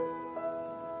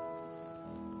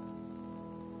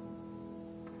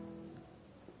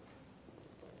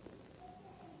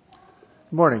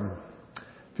Good morning.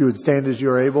 If you would stand as you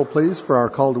are able, please, for our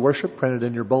call to worship printed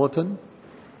in your bulletin.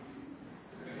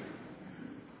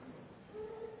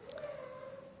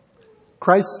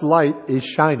 Christ's light is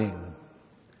shining.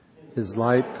 His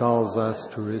light calls us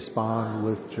to respond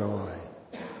with joy.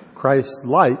 Christ's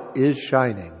light is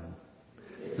shining.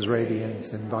 His radiance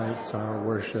invites our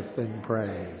worship and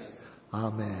praise.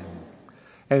 Amen.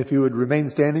 And if you would remain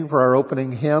standing for our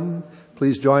opening hymn,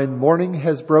 please join Morning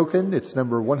Has Broken. It's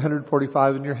number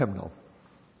 145 in your hymnal.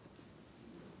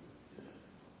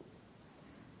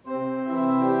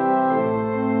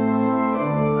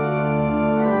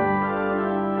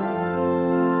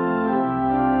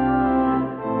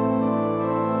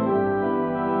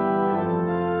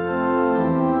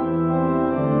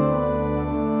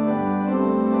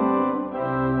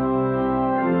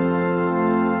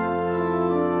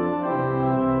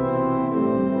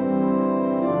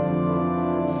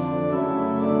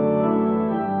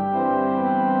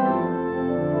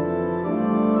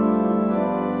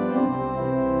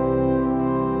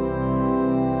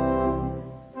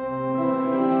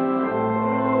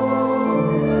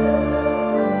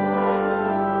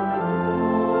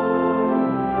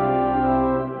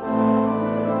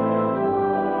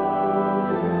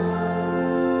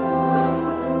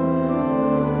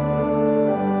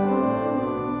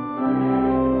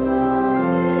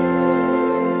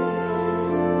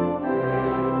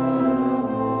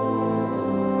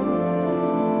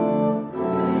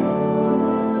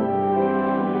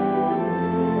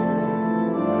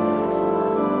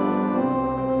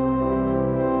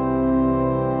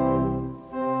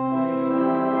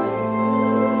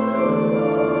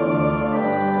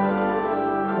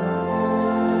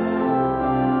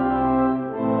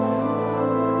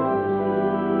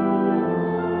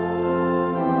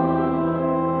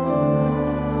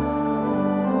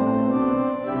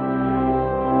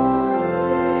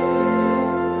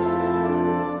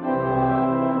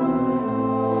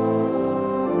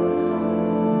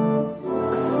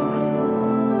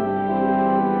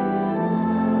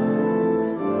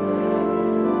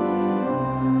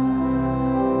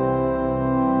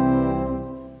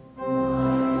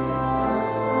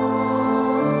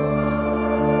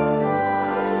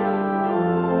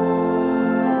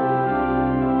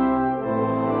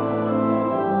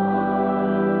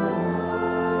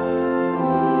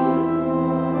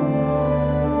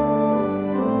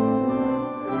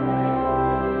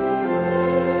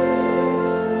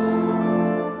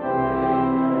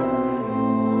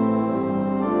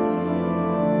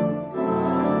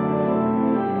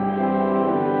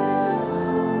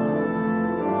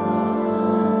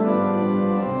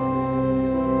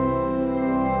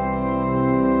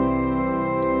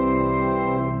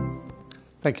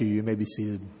 Thank you. You may be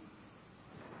seated.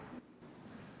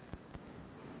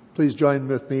 Please join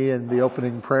with me in the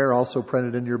opening prayer, also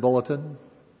printed in your bulletin.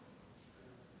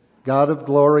 God of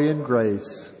glory and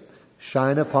grace,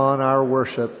 shine upon our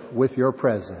worship with your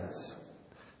presence.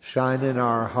 Shine in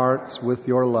our hearts with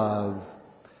your love.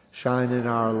 Shine in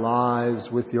our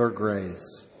lives with your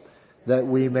grace, that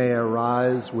we may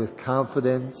arise with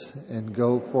confidence and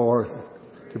go forth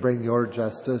to bring your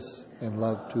justice and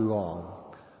love to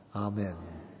all. Amen.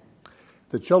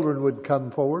 The children would come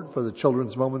forward for the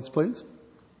children's moments, please.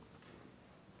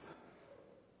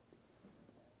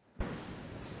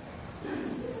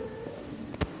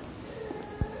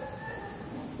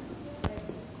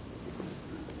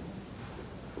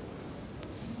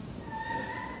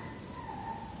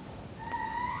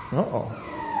 Uh-oh.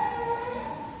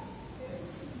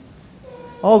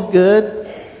 All's good.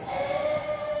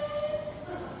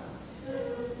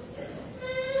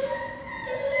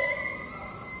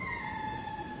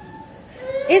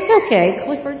 It's okay.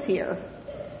 Clifford's here.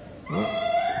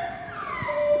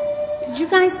 Did you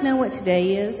guys know what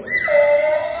today is?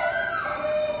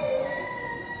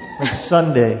 It's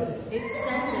Sunday. It's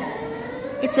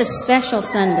Sunday. It's a special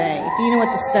Sunday. Do you know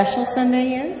what the special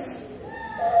Sunday is?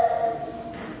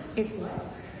 It's what?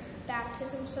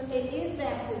 Baptism Sunday. It is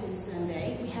Baptism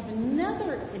Sunday. We have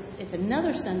another, it's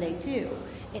another Sunday too.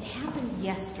 It happened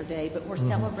yesterday, but we're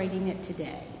celebrating it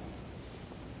today.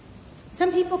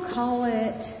 Some people call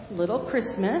it Little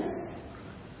Christmas.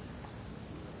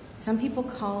 Some people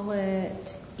call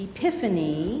it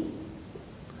Epiphany.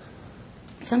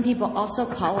 Some people also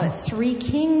call it Three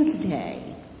Kings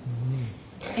Day.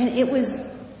 And it was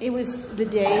the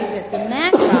day that the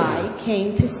Magi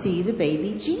came to see the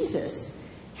baby Jesus.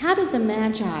 How did the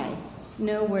Magi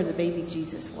know where the baby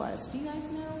Jesus was? Do you guys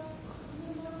know?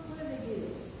 What did they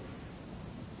do?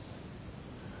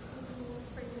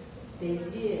 They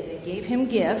did. They gave him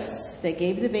gifts. They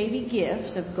gave the baby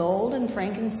gifts of gold and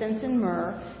frankincense and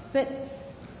myrrh. But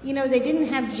You know, they didn't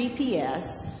have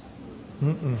GPS.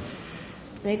 Mm-mm.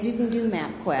 They didn't do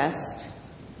MapQuest.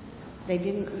 They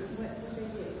didn't. What did they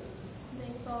do?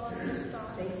 They followed the star.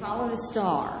 They followed a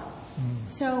star.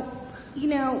 So, you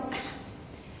know,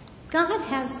 God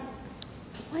has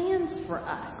plans for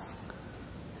us.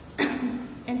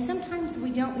 And sometimes we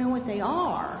don't know what they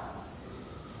are.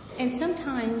 And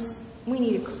sometimes we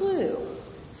need a clue.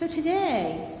 So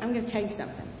today, I'm going to tell you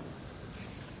something.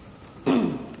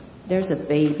 There's a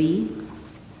baby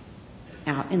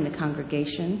out in the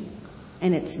congregation,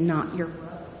 and it's not your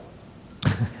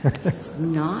brother. It's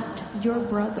not your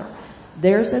brother.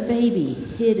 There's a baby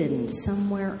hidden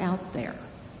somewhere out there.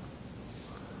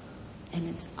 And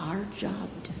it's our job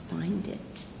to find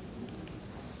it.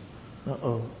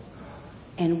 Uh-oh.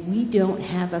 And we don't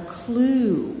have a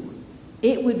clue.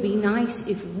 It would be nice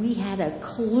if we had a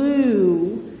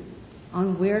clue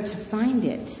on where to find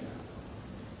it.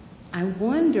 I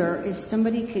wonder if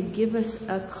somebody could give us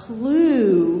a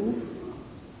clue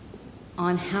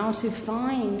on how to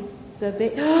find the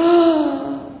baby.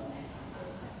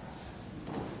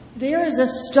 There is a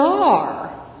star.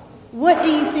 What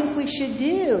do you think we should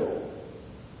do?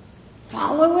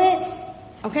 Follow it?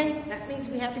 Okay, that means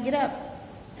we have to get up.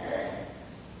 I'm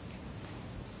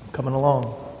coming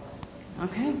along.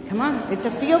 Okay, come on. It's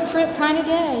a field trip kind of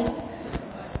day.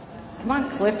 Come on,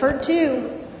 Clifford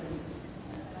too.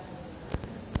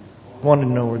 Wanted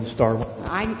to know where the star went.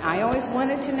 I always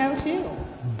wanted to know too.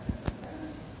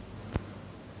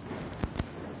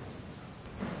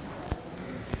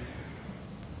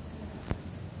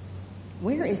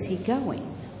 Where is he going?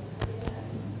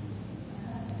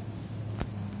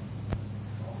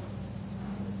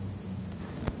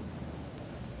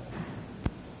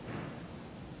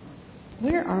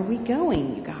 Where are we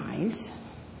going, you guys?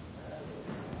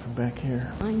 From back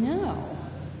here. I know.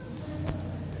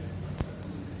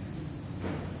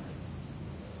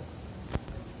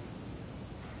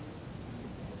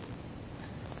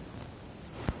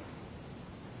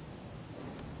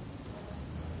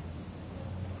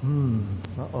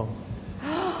 Uh-oh.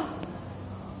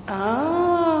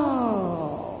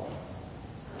 Oh.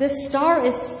 The star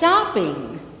is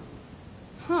stopping.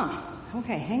 Huh.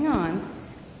 Okay, hang on.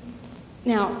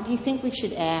 Now, do you think we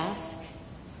should ask?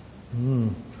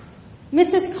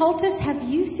 Mrs. Cultus, have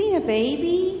you seen a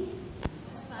baby?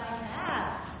 Yes, I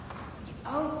have.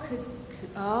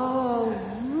 Oh,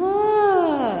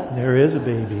 look. There is a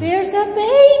baby. There's a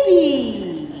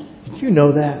baby. Did you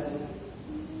know that?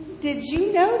 Did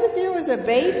you know that there was a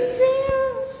baby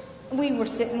there? We were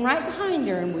sitting right behind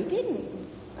her and we didn't.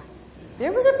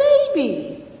 There was a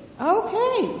baby.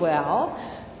 Okay, well,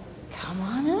 come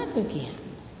on up again.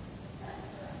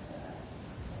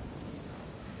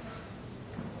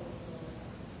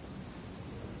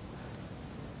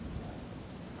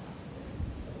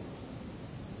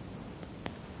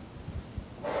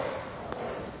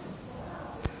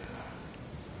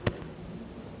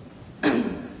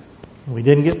 We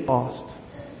didn't get lost.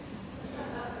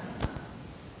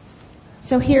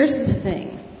 So here's the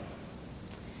thing.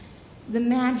 The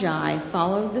Magi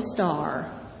followed the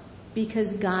star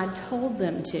because God told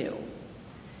them to.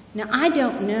 Now, I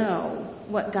don't know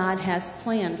what God has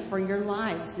planned for your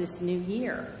lives this new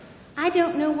year. I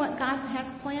don't know what God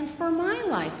has planned for my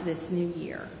life this new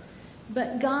year.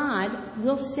 But God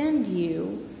will send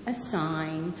you a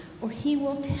sign, or He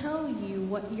will tell you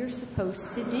what you're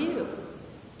supposed to do.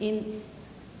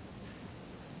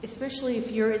 Especially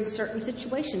if you're in certain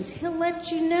situations, He'll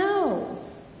let you know,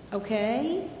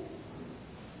 okay?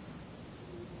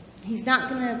 He's not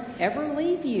going to ever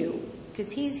leave you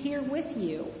because He's here with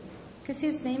you, because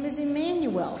His name is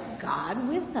Emmanuel, God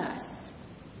with us.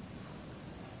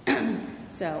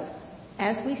 So,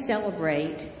 as we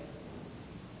celebrate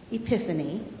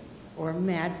Epiphany, or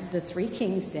the Three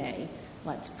Kings Day,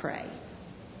 let's pray.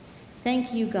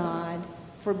 Thank you, God,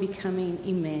 for becoming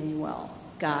Emmanuel,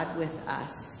 God with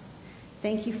us.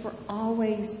 Thank you for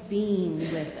always being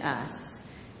with us.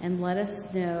 And let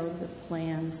us know the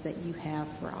plans that you have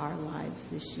for our lives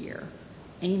this year.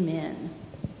 Amen.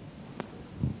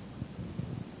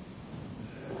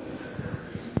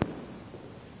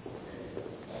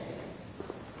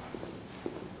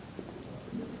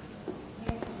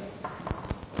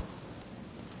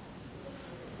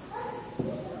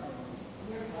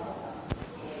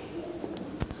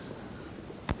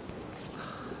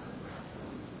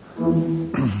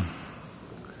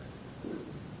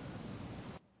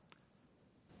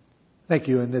 Thank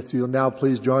you, and if you'll now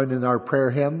please join in our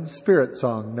prayer hymn, Spirit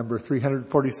Song, number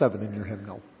 347 in your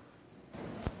hymnal.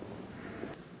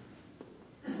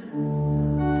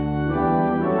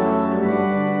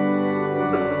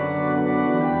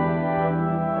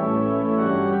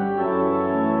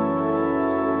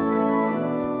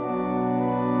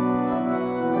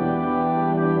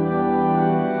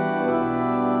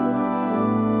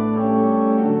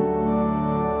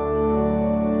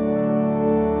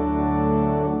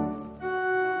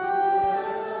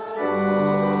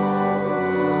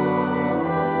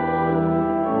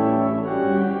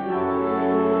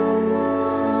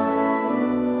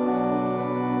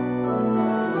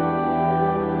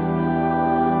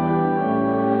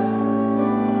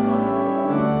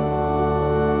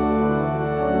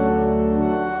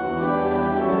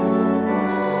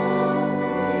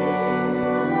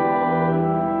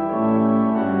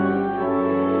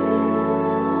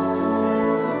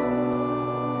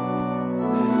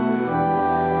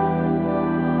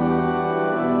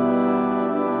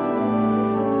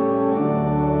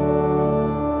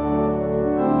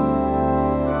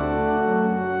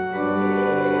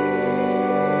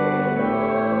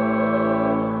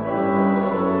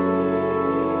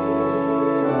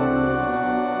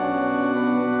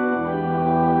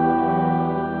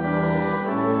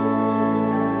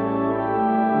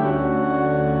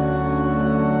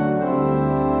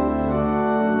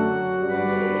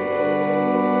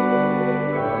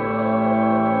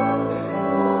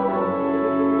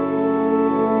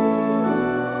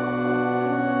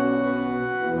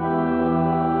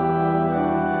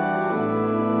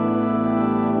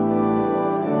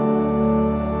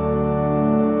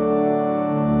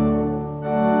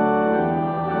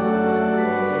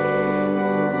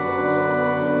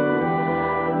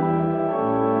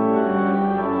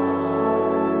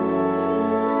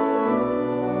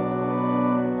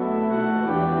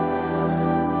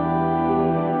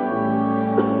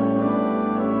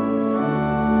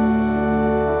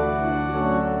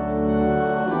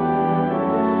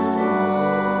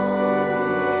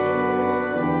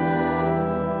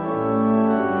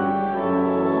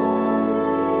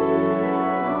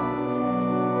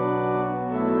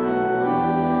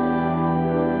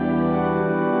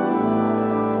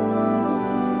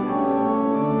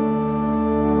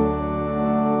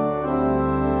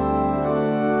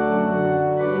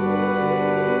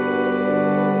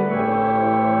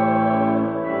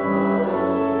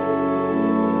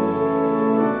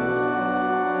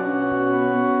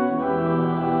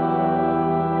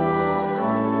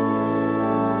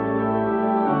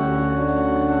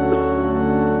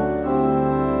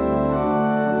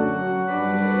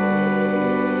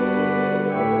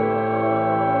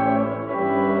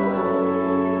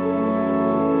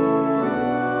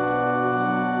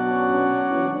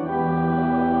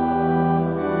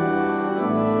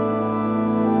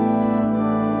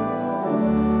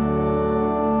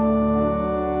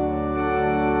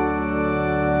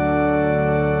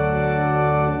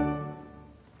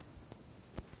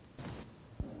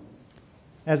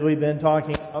 as we've been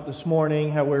talking about this morning,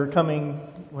 how we're coming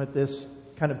with this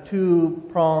kind of two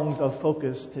prongs of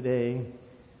focus today,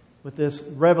 with this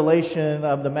revelation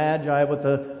of the Magi, with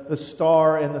the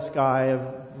star in the sky,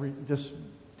 of just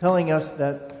telling us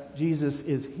that Jesus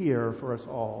is here for us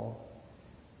all.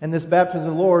 And this baptism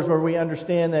of the Lord is where we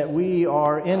understand that we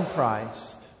are in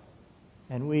Christ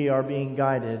and we are being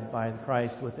guided by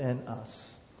Christ within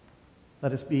us.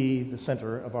 Let us be the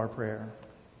center of our prayer.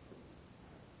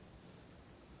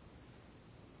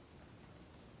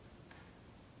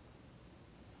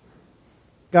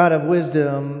 God of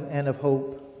wisdom and of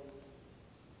hope,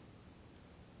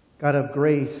 God of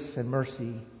grace and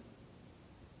mercy,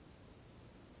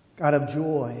 God of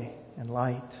joy and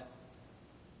light.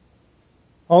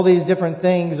 All these different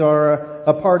things are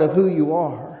a part of who you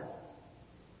are.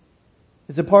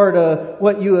 It's a part of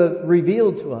what you have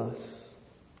revealed to us.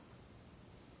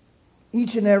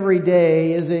 Each and every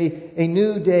day is a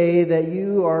new day that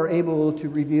you are able to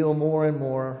reveal more and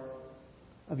more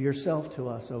of yourself to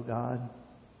us, O God.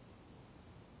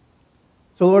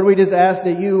 So Lord, we just ask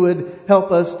that you would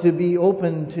help us to be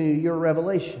open to your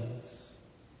revelations.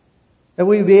 That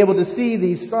we would be able to see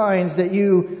these signs that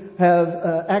you have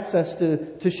access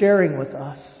to sharing with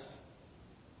us.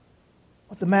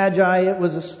 With the Magi, it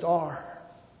was a star.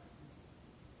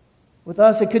 With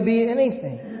us, it could be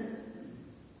anything.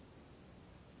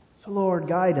 So Lord,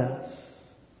 guide us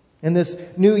in this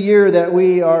new year that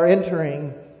we are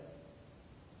entering.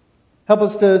 Help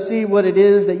us to see what it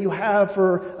is that you have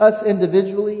for us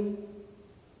individually,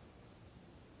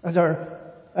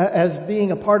 as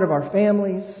being a part of our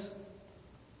families,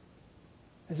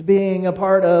 as being a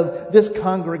part of this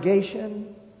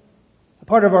congregation, a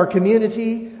part of our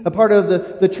community, a part of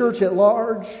the church at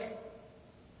large.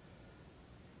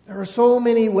 There are so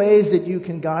many ways that you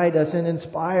can guide us and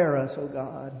inspire us, oh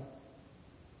God.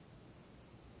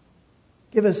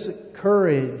 Give us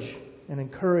courage and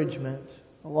encouragement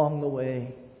along the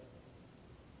way.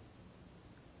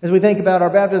 As we think about our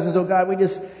baptisms, oh God, we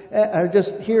just are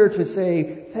just here to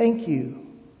say thank you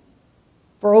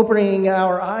for opening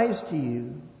our eyes to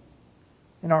you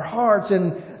and our hearts,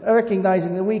 and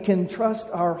recognizing that we can trust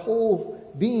our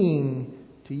whole being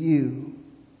to you.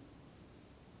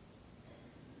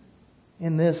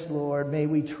 In this, Lord, may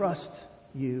we trust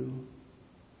you.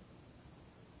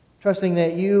 Trusting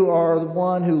that you are the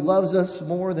one who loves us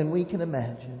more than we can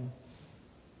imagine.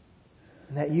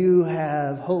 And that you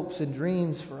have hopes and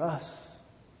dreams for us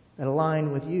that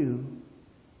align with you.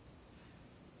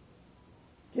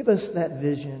 Give us that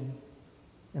vision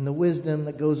and the wisdom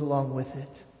that goes along with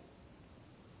it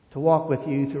to walk with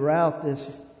you throughout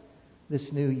this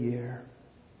new year.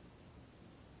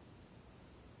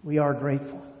 We are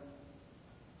grateful.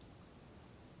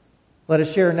 Let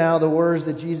us share now the words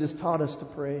that Jesus taught us to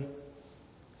pray,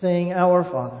 saying, Our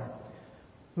Father,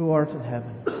 who art in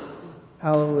heaven,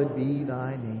 hallowed be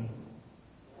thy name.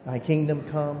 Thy kingdom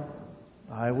come,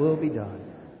 thy will be done,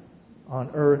 on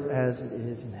earth as it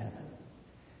is in heaven.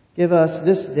 Give us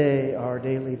this day our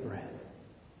daily bread,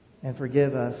 and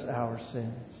forgive us our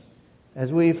sins,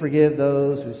 as we forgive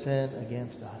those who sin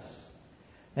against us.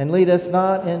 And lead us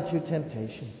not into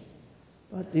temptation,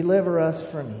 but deliver us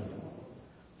from evil.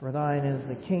 For thine is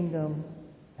the kingdom,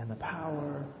 and the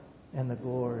power, and the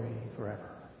glory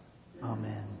forever.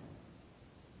 Amen.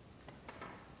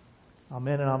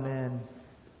 Amen and amen.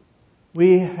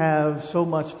 We have so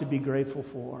much to be grateful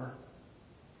for.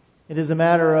 It is a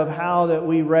matter of how that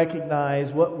we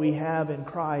recognize what we have in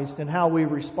Christ and how we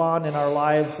respond in our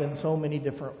lives in so many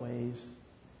different ways.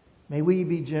 May we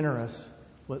be generous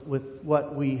with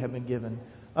what we have been given.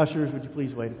 Ushers, would you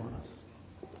please wait upon us?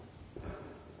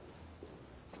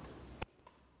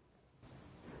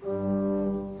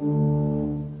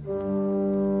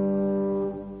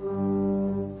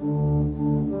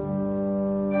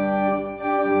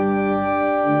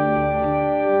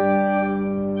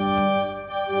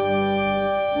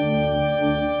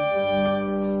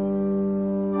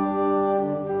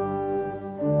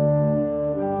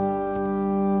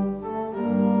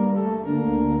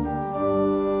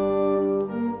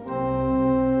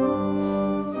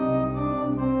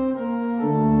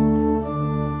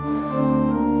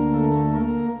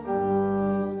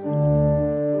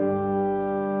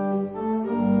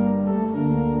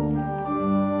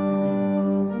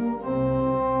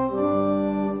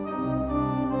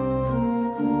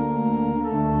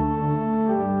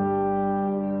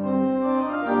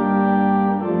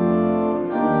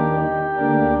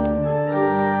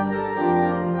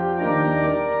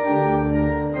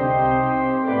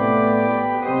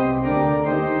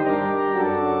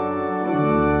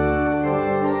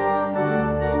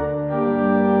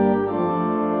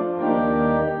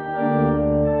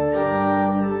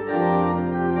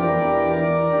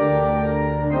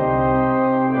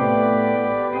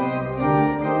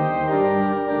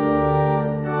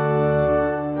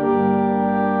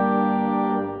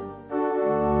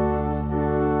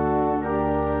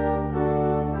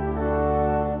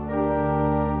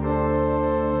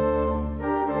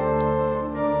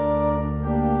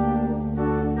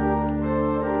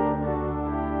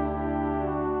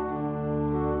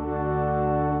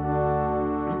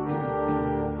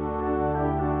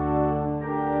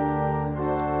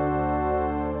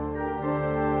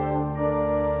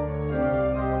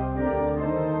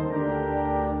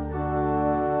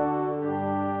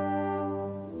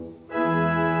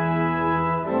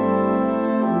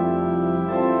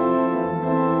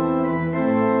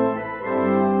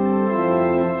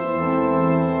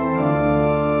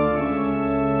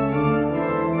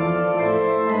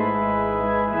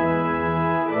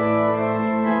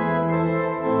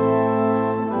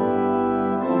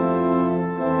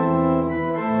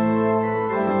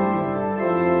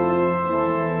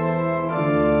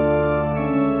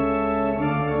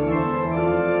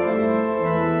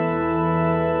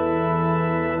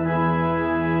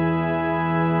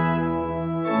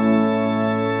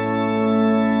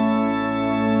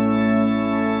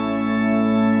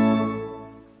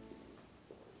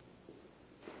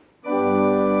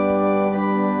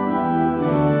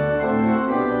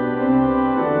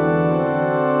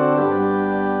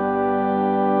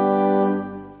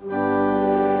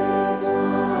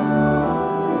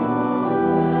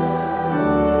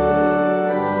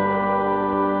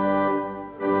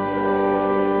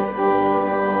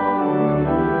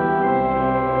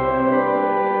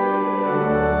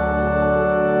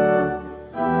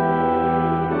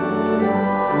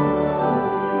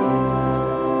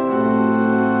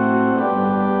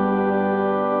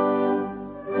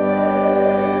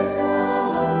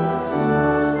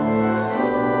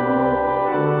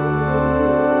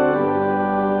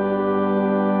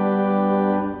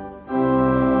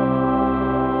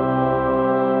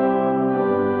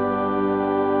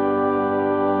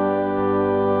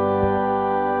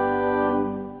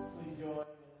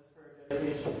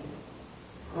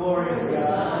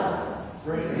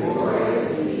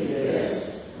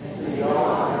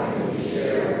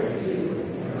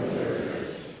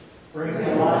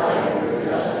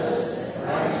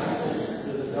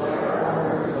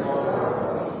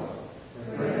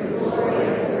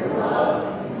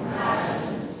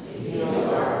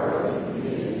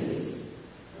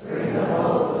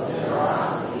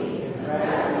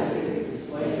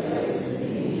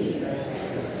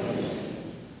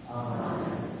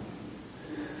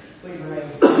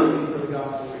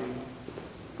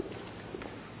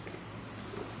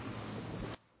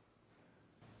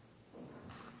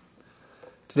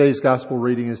 Today's gospel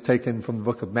reading is taken from the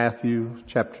book of Matthew,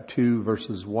 chapter 2,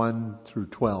 verses 1 through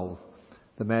 12.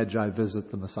 The Magi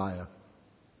visit the Messiah.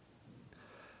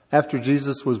 After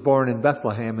Jesus was born in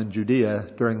Bethlehem in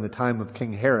Judea during the time of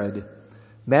King Herod,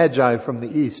 Magi from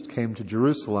the east came to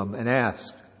Jerusalem and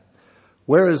asked,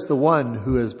 "Where is the one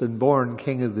who has been born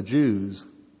King of the Jews?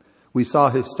 We saw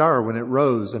his star when it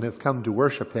rose and have come to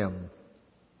worship him."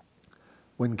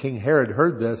 When King Herod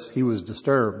heard this, he was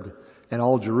disturbed, and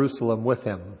all Jerusalem with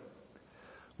him.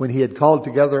 When he had called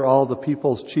together all the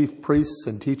people's chief priests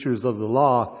and teachers of the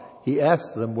law, he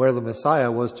asked them where the Messiah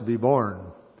was to be born.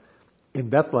 "In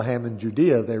Bethlehem in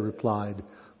Judea," they replied,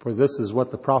 "for this is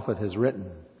what the prophet has written.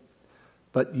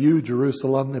 But you,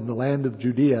 Jerusalem, in the land of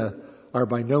Judea, are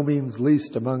by no means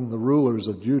least among the rulers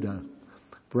of Judah.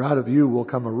 For out of you will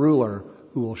come a ruler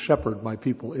who will shepherd my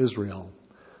people Israel."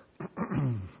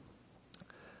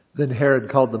 Then Herod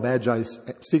called the Magi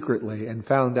secretly and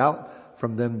found out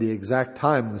from them the exact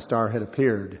time the star had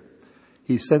appeared.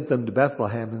 He sent them to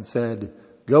Bethlehem and said,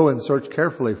 "Go and search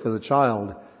carefully for the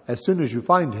child. As soon as you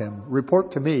find him,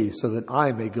 report to me so that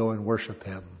I may go and worship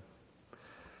him."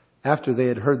 After they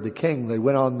had heard the king, they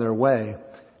went on their way,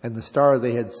 and the star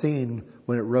they had seen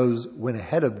when it rose went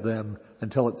ahead of them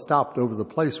until it stopped over the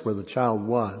place where the child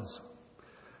was.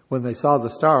 When they saw the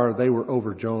star, they were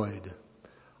overjoyed.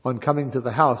 On coming to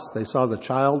the house, they saw the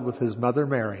child with his mother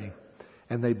Mary,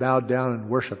 and they bowed down and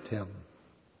worshipped him.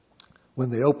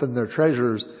 When they opened their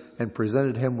treasures and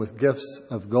presented him with gifts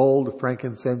of gold,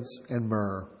 frankincense, and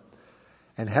myrrh.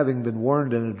 And having been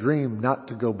warned in a dream not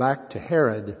to go back to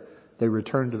Herod, they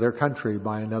returned to their country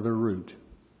by another route.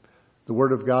 The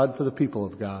word of God for the people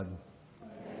of God.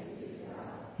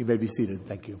 You may be seated.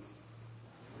 Thank you.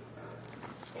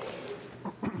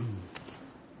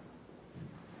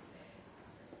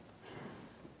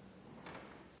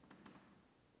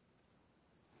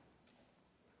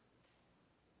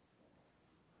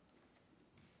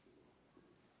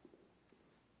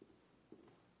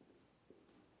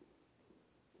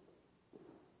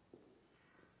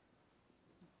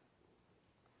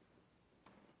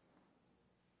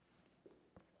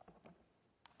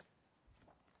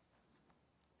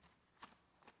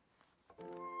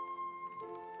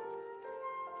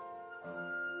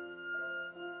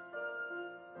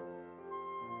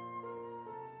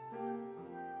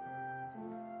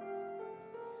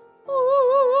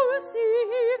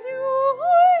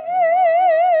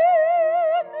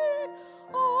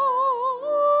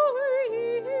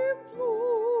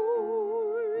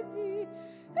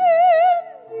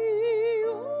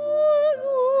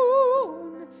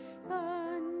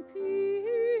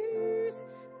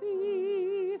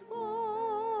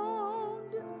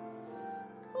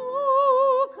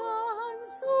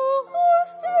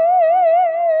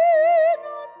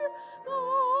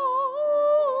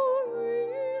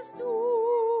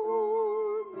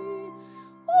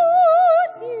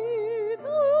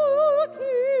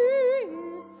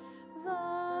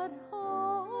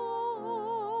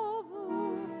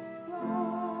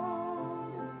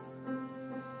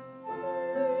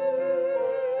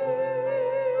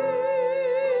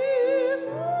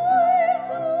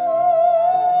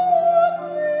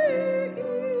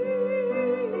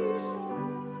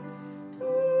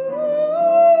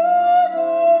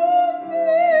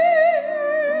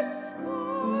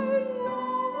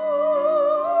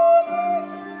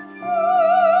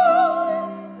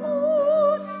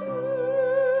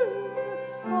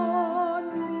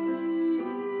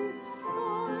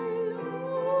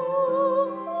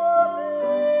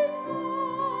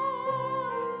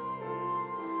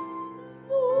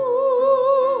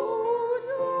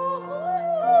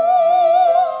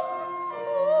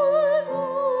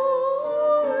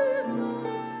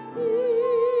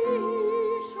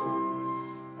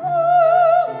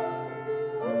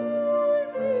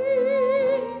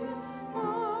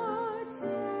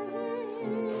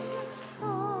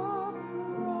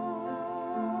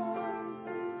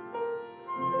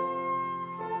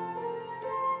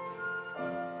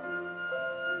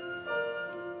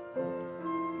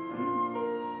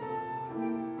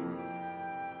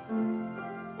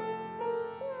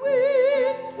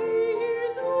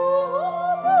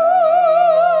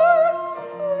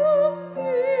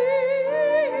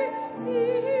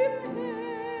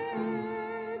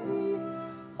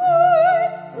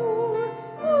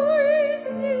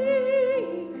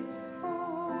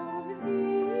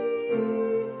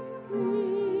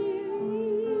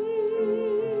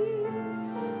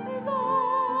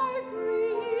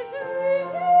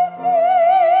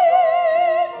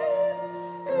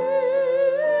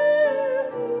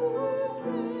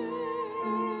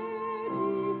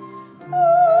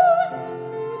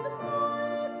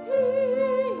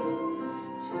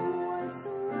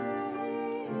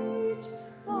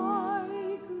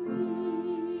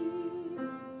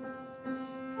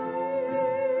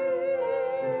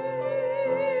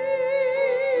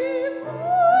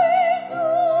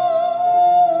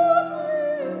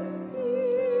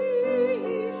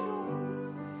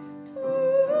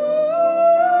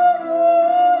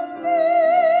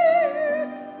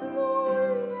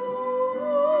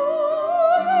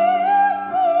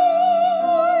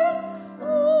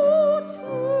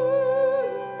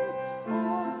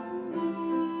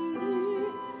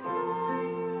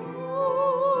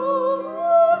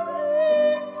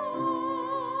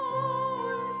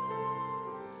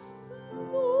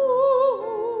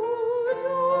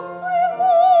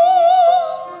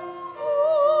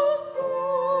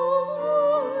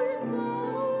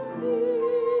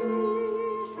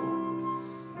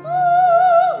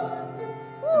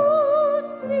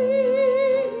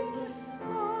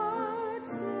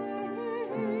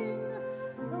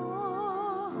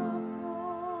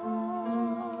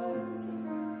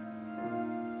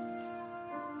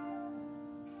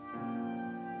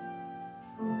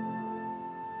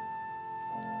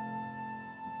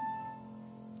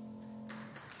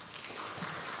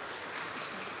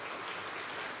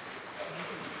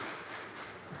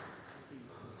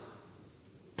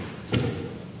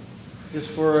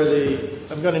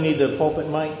 I'm going to need the pulpit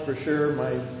mic for sure.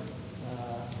 My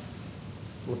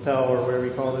lapel or whatever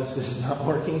you call this is not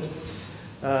working.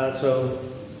 So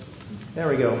there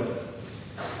we go.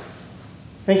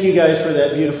 Thank you guys for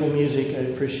that beautiful music.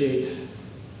 I appreciate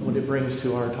what it brings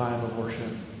to our time of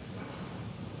worship.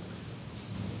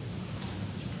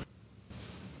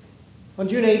 On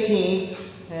June 18th,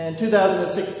 in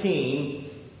 2016,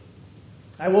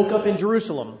 I woke up in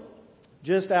Jerusalem,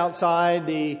 just outside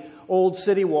the old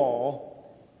city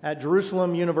wall at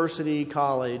Jerusalem University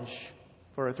College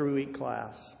for a 3-week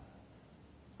class.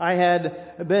 I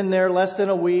had been there less than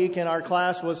a week, and our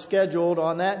class was scheduled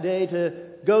on that day to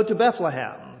go to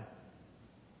Bethlehem.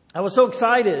 I was so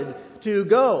excited to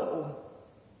go,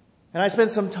 and I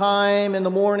spent some time in the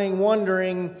morning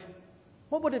wondering,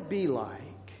 what would it be like?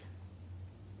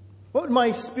 What would my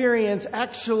experience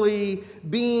actually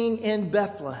being in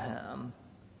Bethlehem?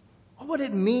 What would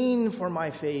it mean for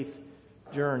my faith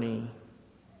journey?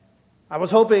 I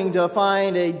was hoping to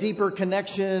find a deeper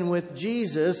connection with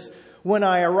Jesus when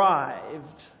I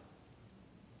arrived.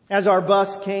 As our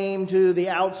bus came to the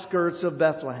outskirts of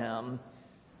Bethlehem,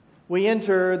 we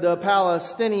entered the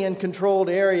Palestinian-controlled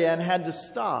area and had to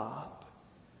stop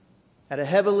at a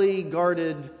heavily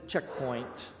guarded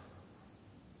checkpoint.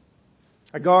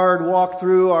 A guard walked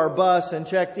through our bus and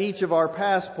checked each of our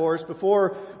passports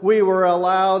before we were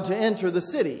allowed to enter the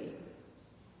city.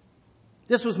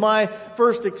 This was my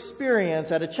first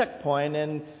experience at a checkpoint,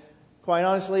 and quite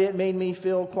honestly, it made me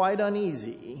feel quite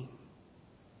uneasy.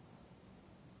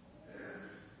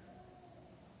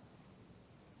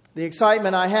 The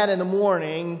excitement I had in the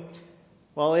morning,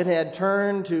 well, it had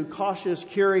turned to cautious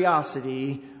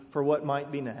curiosity for what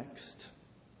might be next.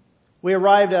 We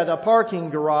arrived at a parking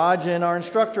garage, and our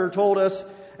instructor told us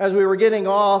as we were getting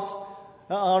off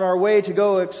on our way to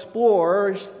go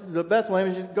explore the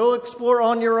Bethlehem, go explore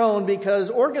on your own because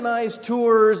organized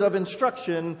tours of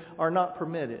instruction are not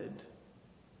permitted.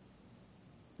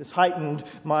 This heightened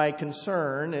my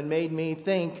concern and made me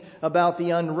think about the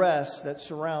unrest that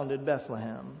surrounded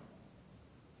Bethlehem.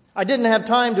 I didn't have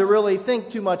time to really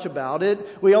think too much about it.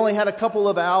 We only had a couple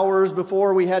of hours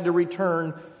before we had to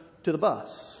return to the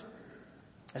bus.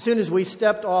 As soon as we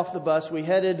stepped off the bus, we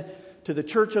headed to the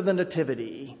Church of the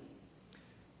Nativity.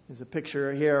 There's a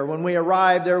picture here. When we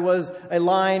arrived, there was a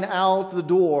line out the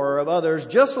door of others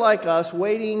just like us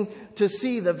waiting to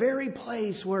see the very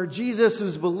place where Jesus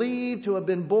is believed to have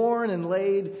been born and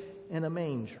laid in a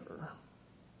manger.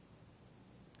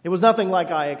 It was nothing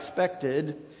like I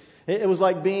expected. It was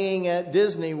like being at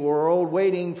Disney World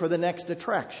waiting for the next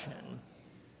attraction.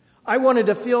 I wanted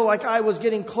to feel like I was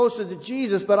getting closer to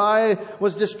Jesus, but I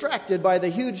was distracted by the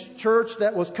huge church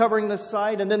that was covering the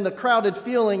site and then the crowded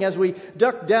feeling as we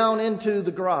ducked down into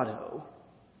the grotto.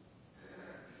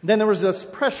 Then there was this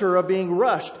pressure of being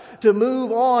rushed to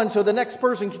move on so the next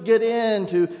person could get in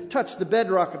to touch the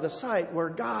bedrock of the site where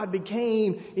God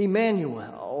became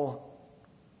Emmanuel.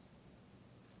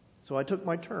 So I took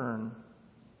my turn.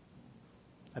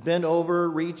 I bent over,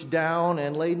 reached down,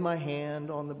 and laid my hand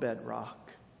on the bedrock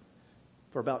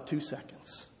for about 2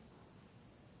 seconds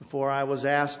before I was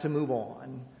asked to move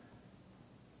on.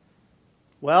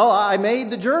 Well, I made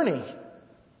the journey.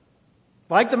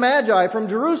 Like the Magi from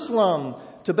Jerusalem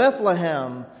to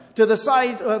Bethlehem, to the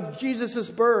site of Jesus'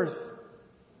 birth.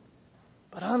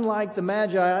 But unlike the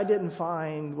Magi, I didn't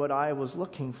find what I was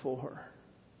looking for.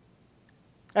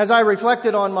 As I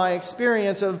reflected on my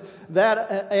experience of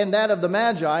that and that of the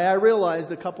Magi, I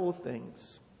realized a couple of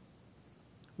things.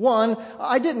 One,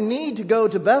 I didn't need to go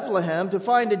to Bethlehem to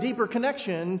find a deeper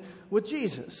connection with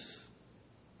Jesus.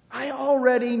 I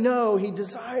already know He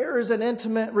desires an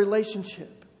intimate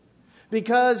relationship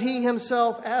because He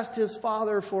Himself asked His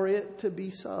Father for it to be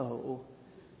so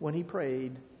when He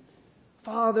prayed,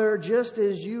 Father, just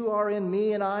as you are in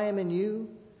me and I am in you,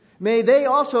 may they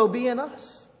also be in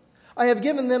us. I have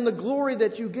given them the glory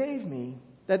that you gave me,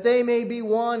 that they may be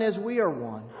one as we are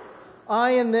one.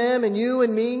 I and them and you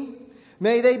and me.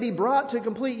 May they be brought to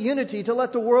complete unity to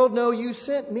let the world know you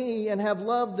sent me and have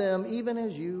loved them even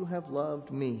as you have loved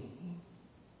me.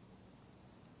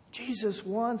 Jesus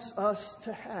wants us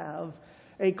to have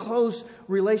a close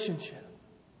relationship,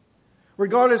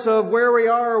 regardless of where we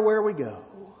are or where we go.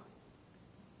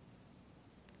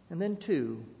 And then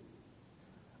 2,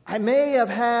 I may have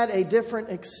had a different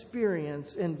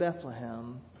experience in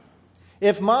Bethlehem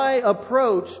if my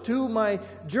approach to my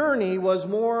journey was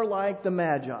more like the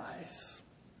Magi's.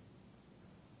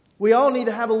 We all need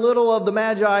to have a little of the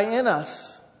Magi in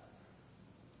us.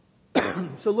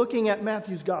 So looking at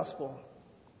Matthew's Gospel,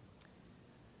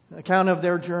 an account of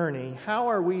their journey, how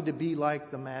are we to be like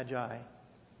the Magi?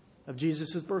 of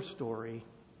Jesus' birth story.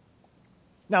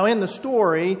 Now, in the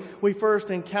story, we first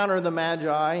encounter the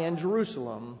Magi in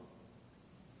Jerusalem.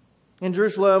 In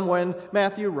Jerusalem, when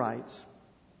Matthew writes,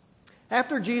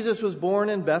 "After Jesus was born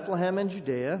in Bethlehem in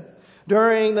Judea,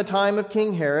 during the time of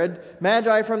King Herod,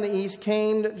 Magi from the east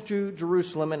came to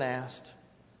Jerusalem and asked,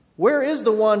 'Where is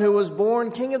the one who was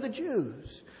born King of the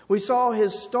Jews? We saw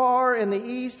his star in the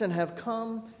east and have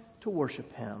come to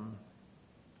worship him.'"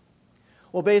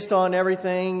 Well, based on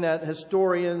everything that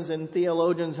historians and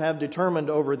theologians have determined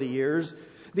over the years,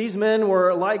 these men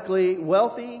were likely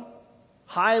wealthy,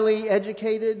 highly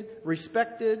educated,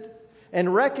 respected,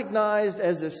 and recognized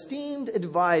as esteemed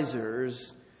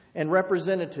advisors and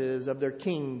representatives of their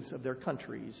kings of their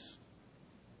countries.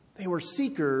 They were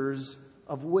seekers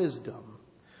of wisdom,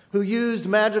 who used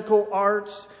magical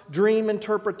arts, dream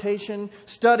interpretation,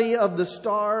 study of the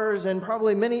stars, and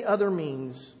probably many other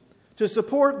means to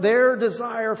support their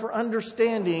desire for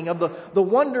understanding of the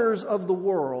wonders of the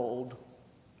world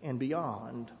and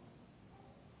beyond.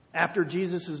 After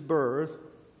Jesus' birth,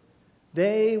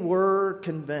 they were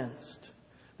convinced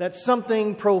that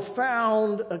something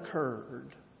profound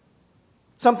occurred,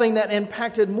 something that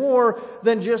impacted more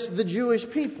than just the Jewish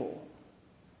people.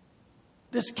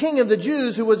 This King of the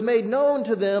Jews, who was made known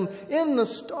to them in the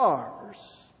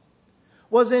stars,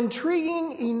 was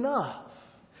intriguing enough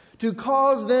to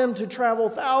cause them to travel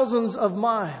thousands of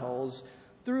miles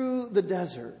through the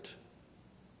desert.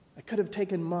 It could have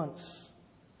taken months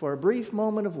for a brief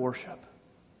moment of worship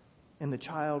in the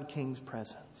child king's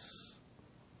presence.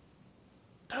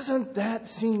 Doesn't that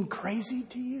seem crazy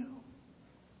to you?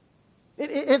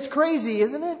 It's crazy,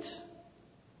 isn't it?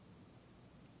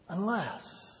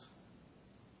 Unless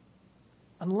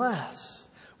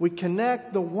we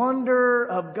connect the wonder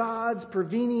of God's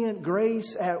prevenient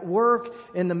grace at work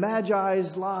in the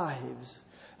Magi's lives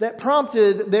that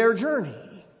prompted their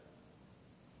journey.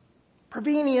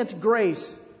 Prevenient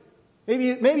grace. Maybe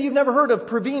you've never heard of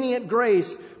prevenient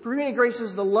grace. Prevenient grace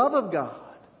is the love of God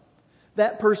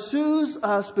that pursues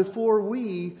us before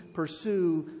we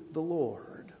pursue the Lord.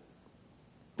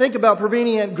 Think about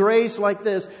prevenient grace like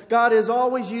this. God is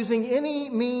always using any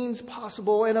means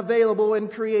possible and available in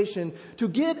creation to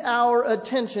get our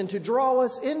attention, to draw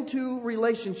us into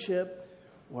relationship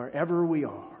wherever we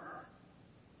are.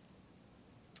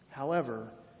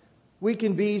 However, we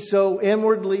can be so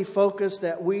inwardly focused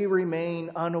that we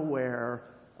remain unaware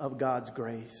of God's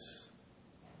grace.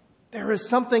 There is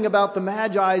something about the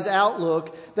Magi's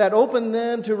outlook that opened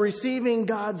them to receiving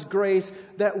God's grace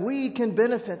that we can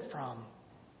benefit from.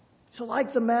 So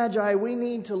like the Magi, we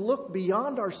need to look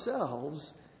beyond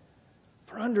ourselves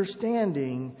for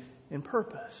understanding and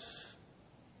purpose.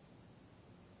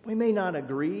 We may not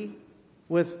agree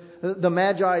with the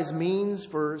Magi's means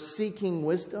for seeking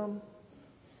wisdom,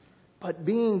 but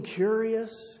being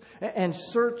curious and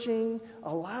searching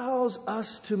allows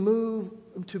us to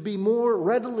be more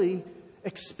readily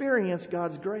experience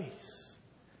God's grace.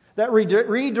 That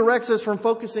redirects us from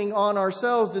focusing on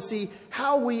ourselves to see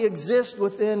how we exist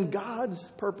within God's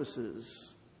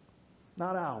purposes,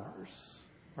 not ours,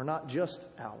 or not just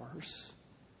ours.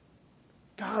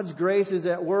 God's grace is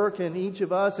at work in each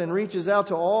of us and reaches out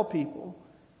to all people.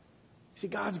 See,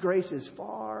 God's grace is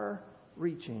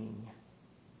far-reaching.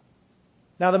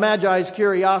 Now, the Magi's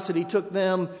curiosity took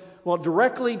them,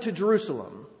 directly to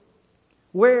Jerusalem,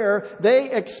 where they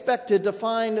expected to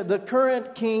find the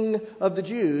current king of the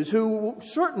Jews, who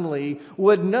certainly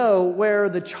would know where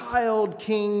the child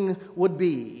king would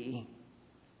be.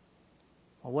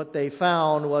 Well, what they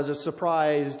found was a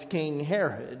surprised King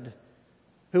Herod,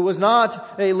 who was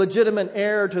not a legitimate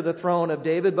heir to the throne of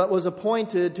David, but was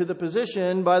appointed to the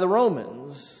position by the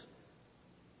Romans.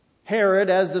 Herod,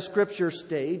 as the scripture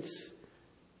states,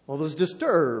 was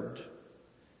disturbed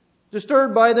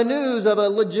by the news of a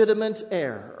legitimate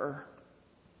heir.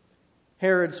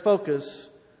 Herod's focus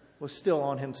was still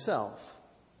on himself,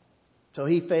 so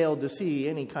he failed to see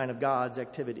any kind of God's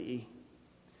activity.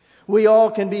 We all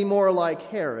can be more like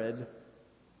Herod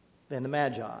than the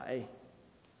Magi.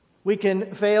 We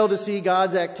can fail to see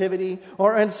God's activity,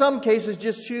 or in some cases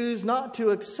just choose not to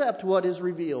accept what is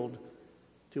revealed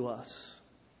to us.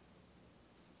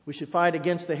 We should fight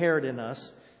against the Herod in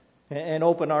us and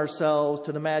open ourselves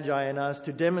to the Magi in us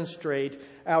to demonstrate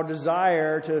our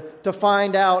desire to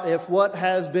find out if what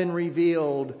has been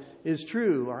revealed is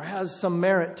true or has some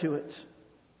merit to it.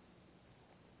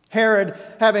 Herod,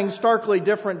 having starkly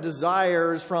different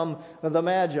desires from the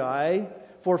Magi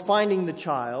for finding the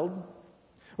child,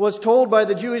 was told by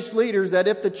the Jewish leaders that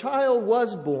if the child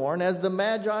was born, as the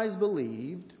Magi's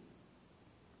believed,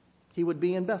 he would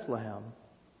be in Bethlehem.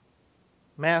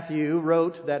 Matthew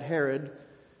wrote that Herod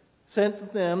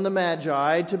sent them, the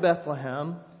Magi, to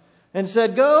Bethlehem and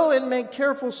said, "Go and make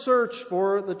careful search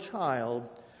for the child.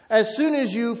 As soon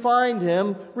as you find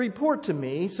him, report to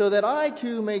me so that I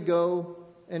too may go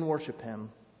and worship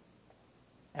him."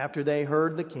 After they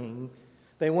heard the king,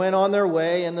 they went on their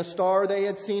way, and the star they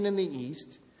had seen in the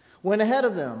east went ahead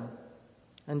of them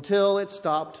until it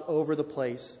stopped over the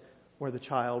place where the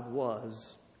child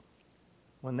was.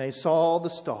 When they saw the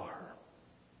star,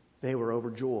 they were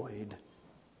overjoyed.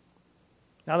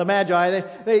 Now the Magi,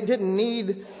 they didn't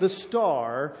need the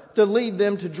star to lead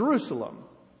them to Jerusalem,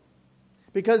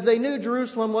 because they knew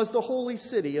Jerusalem was the holy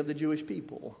city of the Jewish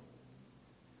people.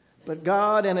 But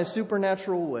God, in a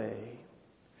supernatural way,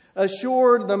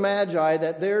 assured the Magi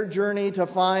that their journey to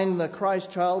find the Christ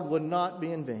child would not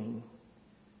be in vain,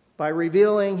 by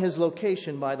revealing his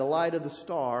location by the light of the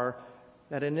star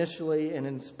that initially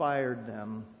inspired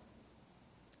them.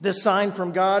 This sign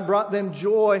from God brought them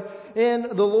joy in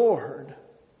the Lord.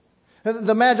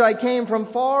 The Magi came from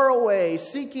far away,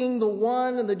 seeking the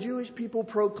one the Jewish people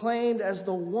proclaimed as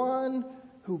the one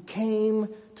who came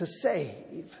to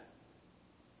save.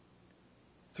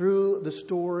 Through the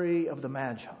story of the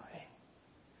Magi,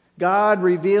 God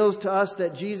reveals to us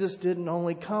that Jesus didn't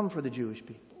only come for the Jewish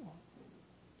people.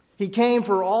 He came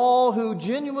for all who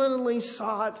genuinely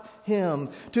sought him,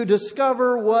 to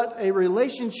discover what a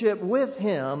relationship with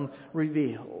him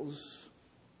reveals.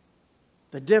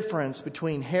 The difference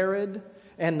between Herod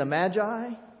and the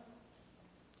Magi: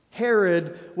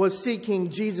 Herod was seeking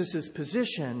Jesus'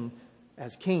 position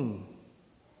as king.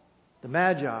 The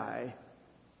Magi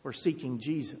were seeking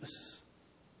Jesus.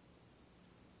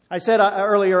 I said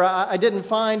earlier, I didn't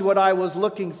find what I was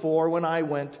looking for when I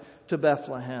went to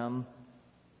Bethlehem.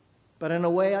 But in a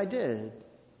way I did.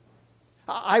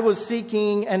 I was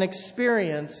seeking an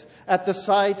experience at the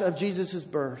site of Jesus'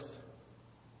 birth.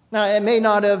 Now, it may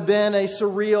not have been a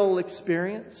surreal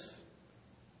experience,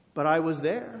 but I was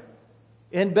there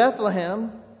in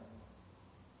Bethlehem.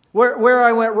 Where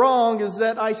I went wrong is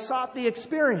that I sought the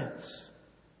experience,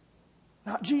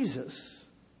 not Jesus.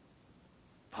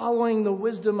 Following the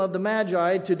wisdom of the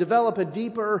Magi to develop a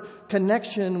deeper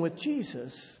connection with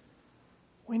Jesus,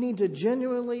 we need to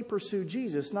genuinely pursue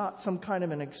Jesus, not some kind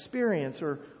of an experience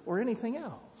or anything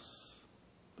else,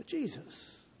 but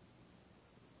Jesus.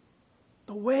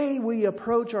 The way we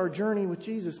approach our journey with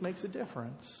Jesus makes a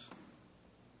difference.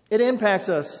 It impacts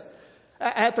us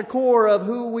at the core of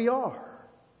who we are,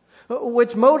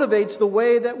 which motivates the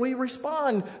way that we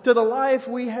respond to the life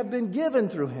we have been given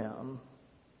through him.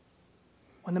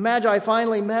 When the Magi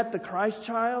finally met the Christ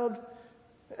child,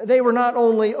 they were not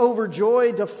only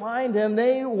overjoyed to find him,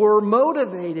 they were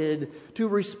motivated to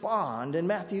respond. And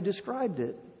Matthew described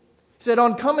it. He said,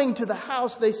 on coming to the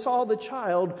house, they saw the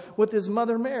child with his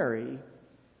mother Mary,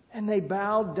 and they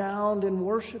bowed down and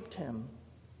worshiped him.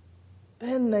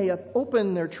 Then they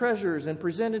opened their treasures and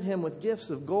presented him with gifts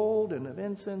of gold and of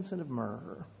incense and of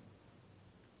myrrh.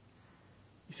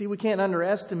 You see, we can't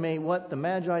underestimate what the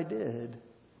Magi did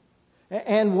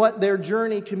and what their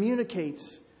journey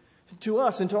communicates to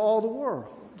us and to all the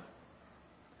world.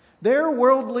 Their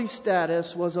worldly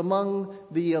status was among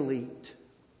the elite.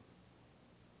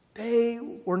 They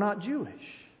were not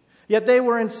Jewish, yet they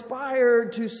were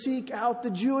inspired to seek out the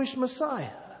Jewish Messiah.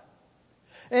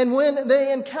 And when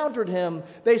they encountered him,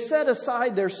 they set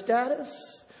aside their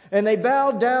status and they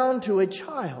bowed down to a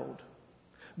child,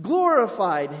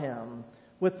 glorified him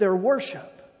with their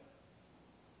worship,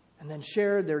 and then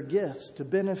shared their gifts to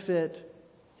benefit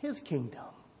his kingdom.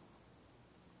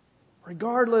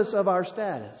 Regardless of our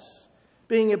status,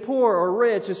 being it poor or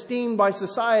rich, esteemed by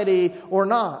society or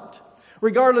not,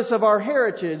 regardless of our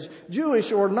heritage,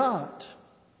 Jewish or not,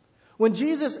 when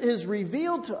Jesus is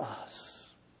revealed to us,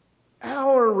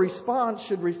 our response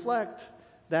should reflect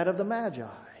that of the Magi.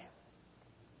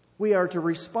 We are to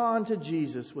respond to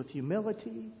Jesus with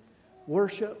humility,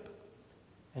 worship,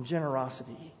 and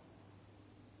generosity.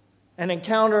 An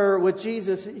encounter with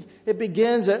Jesus, it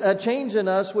begins a change in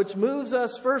us which moves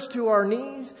us first to our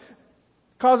knees,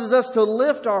 causes us to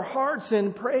lift our hearts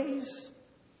in praise,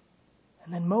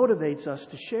 and then motivates us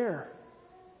to share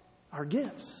our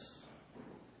gifts.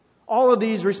 All of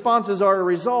these responses are a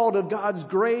result of God's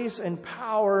grace and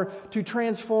power to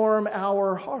transform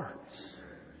our hearts.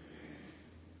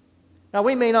 Now,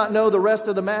 we may not know the rest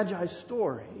of the Magi's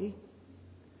story,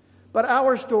 but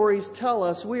our stories tell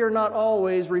us we are not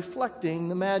always reflecting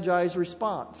the Magi's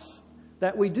response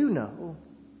that we do know.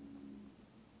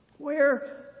 Where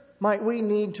might we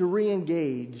need to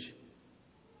re-engage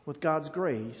with God's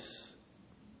grace?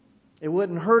 It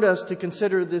wouldn't hurt us to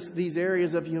consider these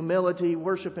areas of humility,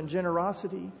 worship, and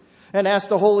generosity, and ask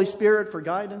the Holy Spirit for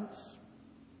guidance.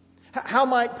 How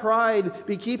might pride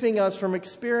be keeping us from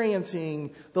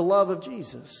experiencing the love of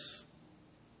Jesus?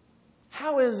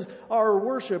 How is our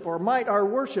worship, or might our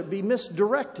worship be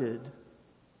misdirected?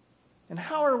 And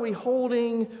how are we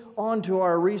holding on to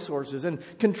our resources and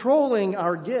controlling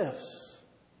our gifts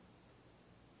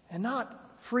and not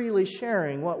freely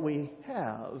sharing what we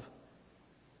have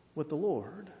with the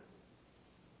Lord?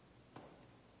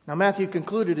 Now, Matthew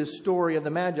concluded his story of the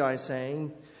Magi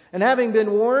saying, "And having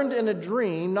been warned in a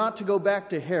dream not to go back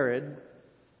to Herod,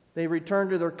 they returned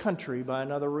to their country by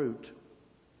another route."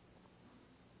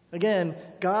 Again,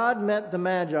 God met the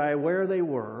Magi where they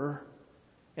were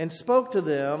and spoke to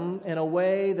them in a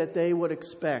way that they would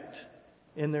expect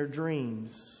in their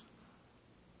dreams.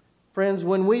 Friends,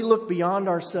 when we look beyond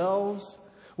ourselves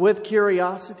with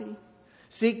curiosity,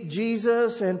 seek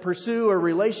Jesus and pursue a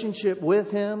relationship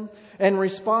with Him, and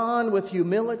respond with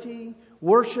humility,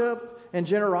 worship, and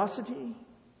generosity,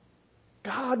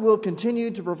 God will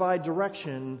continue to provide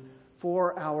direction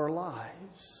for our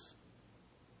lives.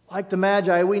 Like the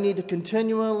Magi, we need to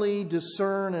continually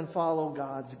discern and follow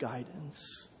God's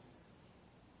guidance.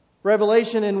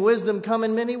 Revelation and wisdom come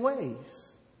in many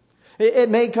ways. It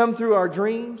may come through our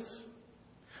dreams,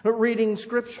 reading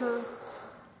Scripture,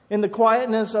 in the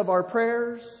quietness of our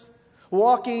prayers,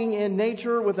 walking in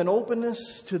nature with an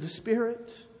openness to the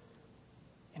Spirit,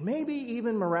 and maybe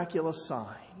even miraculous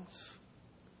signs.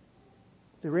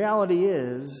 The reality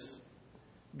is,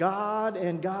 God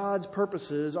and God's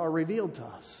purposes are revealed to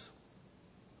us.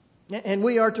 And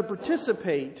we are to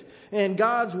participate in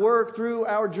God's work through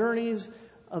our journeys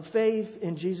of faith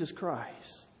in Jesus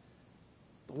Christ,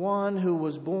 the one who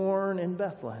was born in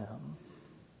Bethlehem,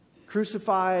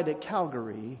 crucified at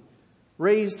Calvary,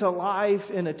 raised to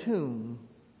life in a tomb,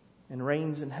 and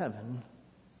reigns in heaven.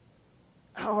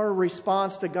 Our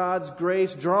response to God's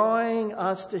grace, drawing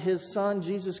us to His Son,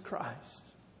 Jesus Christ,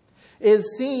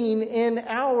 is seen in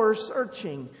our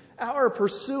searching, our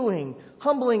pursuing,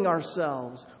 humbling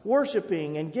ourselves,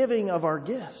 worshiping, and giving of our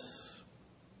gifts.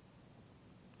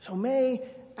 So may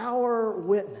our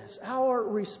witness, our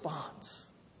response,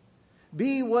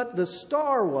 be what the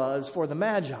star was for the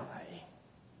Magi.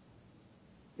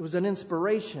 It was an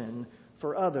inspiration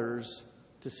for others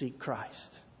to seek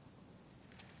Christ.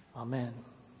 Amen.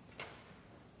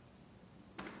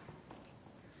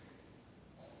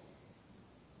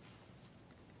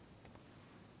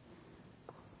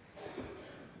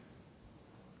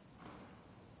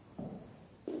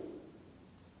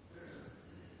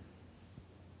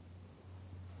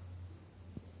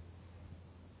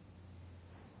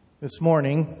 This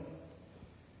morning,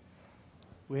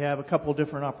 we have a couple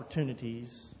different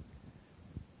opportunities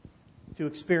to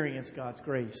experience God's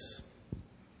grace.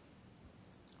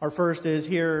 Our first is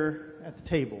here at the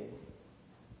table,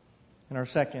 and our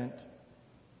second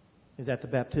is at the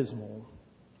baptismal.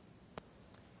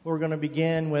 We're going to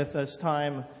begin with this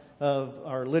time of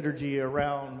our liturgy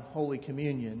around Holy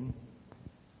Communion.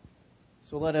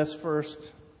 So let us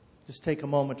first just take a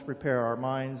moment to prepare our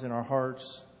minds and our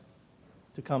hearts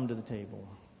to come to the table.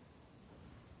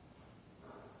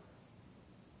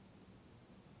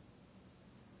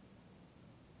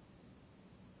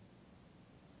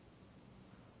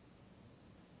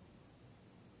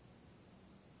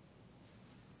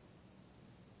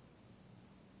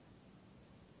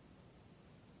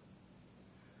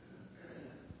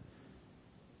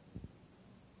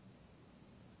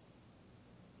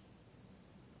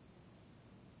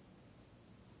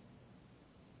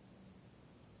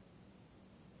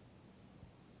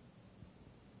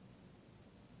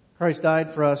 Christ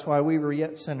died for us while we were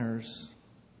yet sinners.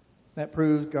 That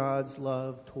proves God's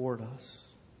love toward us.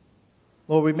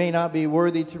 Lord, we may not be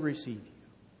worthy to receive you,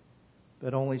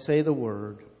 but only say the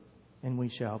word, and we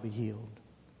shall be healed.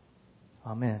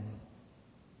 Amen.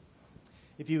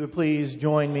 If you would please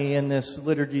join me in this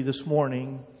liturgy this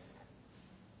morning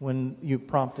when you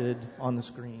prompted on the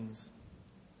screens.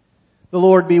 The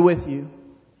Lord be with you.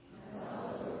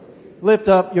 Lift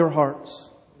up your hearts.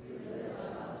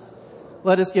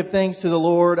 Let us give thanks to the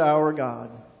Lord our God.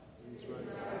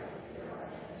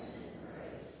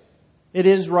 It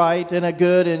is right and a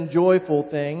good and joyful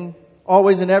thing,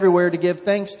 always and everywhere, to give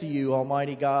thanks to you,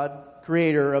 Almighty God,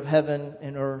 Creator of heaven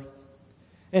and earth.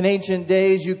 In ancient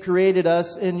days you created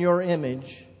us in your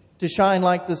image, to shine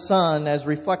like the sun as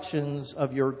reflections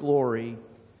of your glory.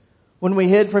 When we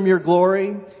hid from your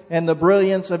glory and the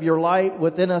brilliance of your light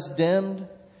within us dimmed,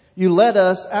 you led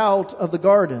us out of the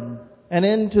garden and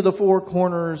into the four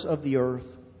corners of the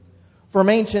earth. From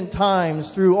ancient times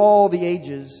through all the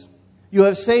ages, you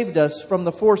have saved us from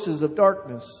the forces of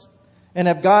darkness and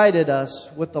have guided us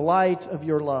with the light of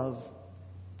your love.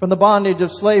 From the bondage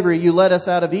of slavery, you led us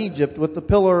out of Egypt with the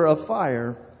pillar of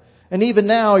fire. And even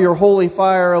now, your holy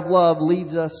fire of love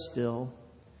leads us still.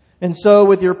 And so,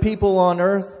 with your people on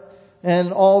earth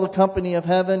and all the company of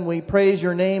heaven, we praise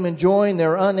your name and join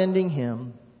their unending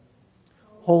hymn.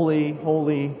 Holy,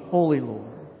 holy, holy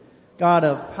Lord, God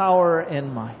of power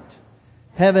and might.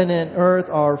 Heaven and earth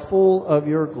are full of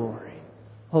your glory.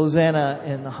 Hosanna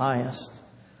in the highest.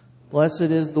 Blessed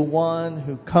is the one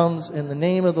who comes in the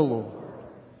name of the Lord.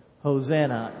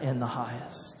 Hosanna in the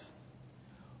highest.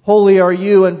 Holy are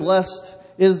you, and blessed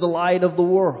is the light of the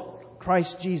world,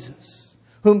 Christ Jesus,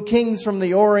 whom kings from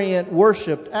the Orient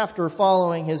worshipped after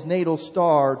following his natal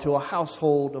star to a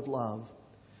household of love.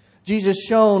 Jesus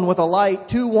shone with a light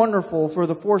too wonderful for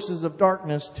the forces of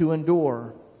darkness to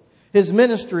endure. His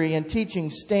ministry and teaching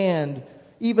stand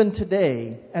even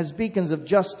today as beacons of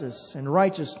justice and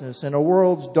righteousness in a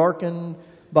world darkened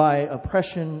by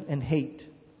oppression and hate.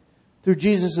 Through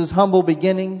Jesus' humble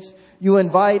beginnings, you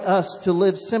invite us to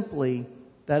live simply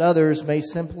that others may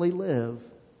simply live.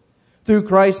 Through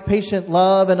Christ's patient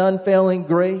love and unfailing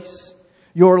grace,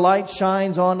 your light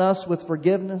shines on us with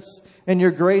forgiveness, and your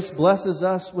grace blesses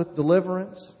us with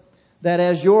deliverance, that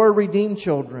as your redeemed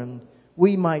children,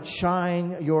 we might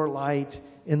shine your light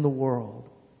in the world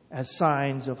as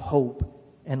signs of hope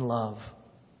and love.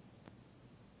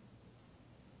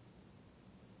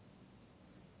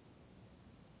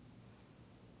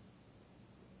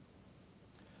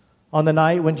 On the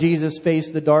night when Jesus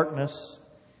faced the darkness,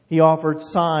 he offered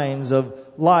signs of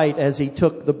light as he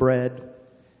took the bread,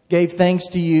 gave thanks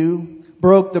to you,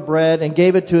 broke the bread, and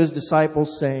gave it to his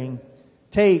disciples, saying,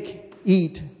 "Take,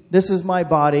 eat, this is my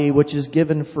body, which is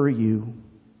given for you.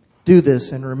 Do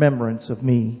this in remembrance of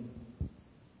me."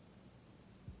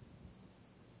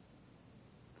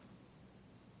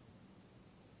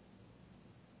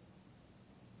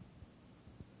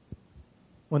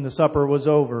 When the supper was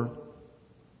over,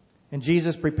 and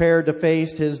Jesus prepared to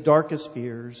face his darkest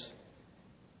fears,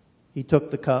 he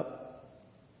took the cup,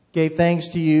 gave thanks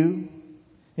to you,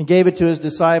 and gave it to his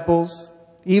disciples,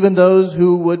 even those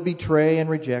who would betray and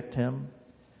reject him,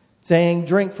 saying,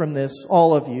 "Drink from this,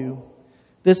 all of you.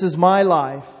 This is my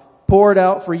life, poured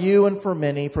out for you and for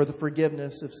many for the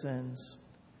forgiveness of sins.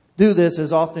 Do this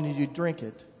as often as you drink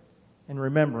it in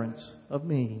remembrance of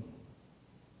me."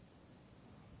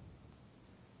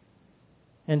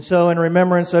 And so, in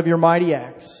remembrance of your mighty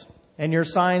acts and your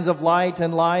signs of light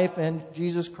and life in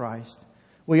Jesus Christ,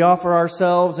 we offer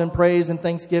ourselves in praise and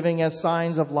thanksgiving as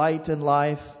signs of light and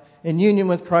life in union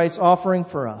with Christ's offering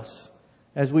for us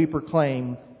as we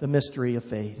proclaim the mystery of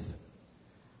faith.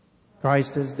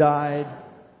 Christ has died.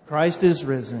 Christ is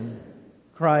risen.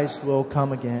 Christ will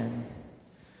come again.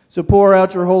 So pour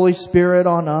out your Holy Spirit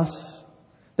on us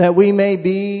that we may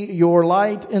be your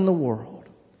light in the world.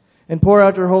 And pour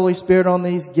out your Holy Spirit on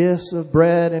these gifts of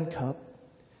bread and cup,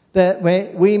 that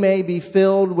we may be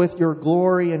filled with your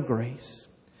glory and grace.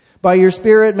 By your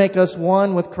Spirit, make us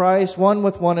one with Christ, one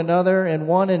with one another, and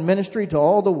one in ministry to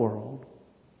all the world,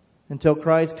 until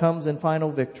Christ comes in final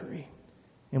victory,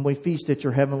 and we feast at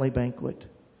your heavenly banquet.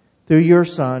 Through your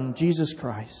Son, Jesus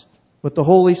Christ, with the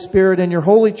Holy Spirit and your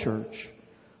holy church,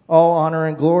 all honor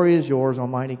and glory is yours,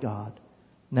 Almighty God,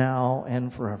 now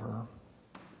and forever.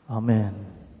 Amen.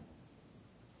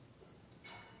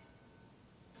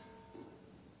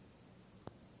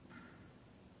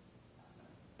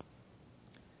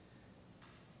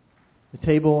 The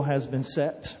table has been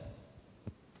set.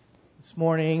 This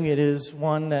morning it is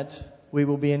one that we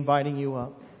will be inviting you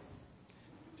up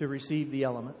to receive the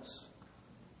elements.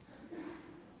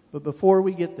 But before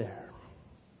we get there,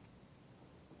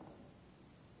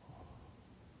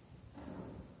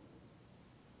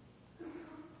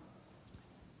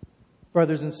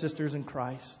 brothers and sisters in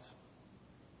Christ,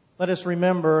 let us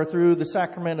remember through the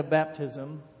sacrament of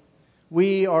baptism,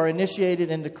 we are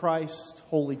initiated into Christ's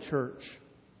holy church.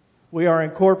 We are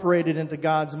incorporated into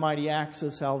God's mighty acts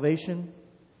of salvation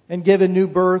and given new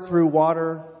birth through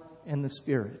water and the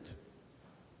Spirit.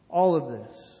 All of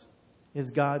this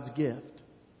is God's gift,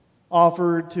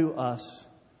 offered to us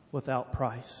without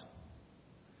price.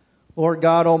 Lord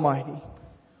God Almighty,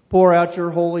 pour out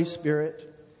your Holy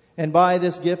Spirit, and by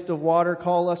this gift of water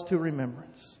call us to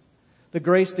remembrance the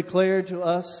grace declared to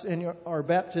us in our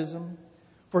baptism,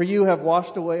 for you have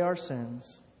washed away our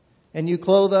sins. And you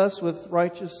clothe us with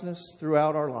righteousness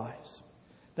throughout our lives,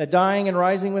 that dying and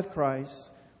rising with Christ,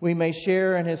 we may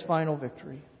share in his final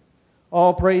victory.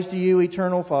 All praise to you,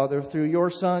 eternal Father, through your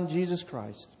Son, Jesus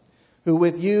Christ, who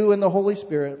with you and the Holy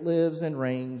Spirit lives and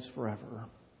reigns forever.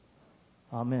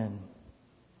 Amen.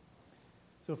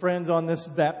 So friends, on this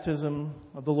baptism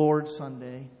of the Lord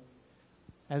Sunday,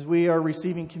 As we are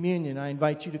receiving communion, I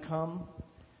invite you to come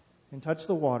and touch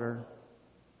the water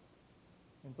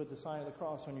and put the sign of the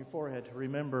cross on your forehead to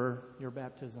remember your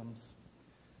baptisms.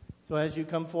 So as you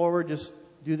come forward, just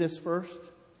do this first,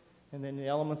 and then the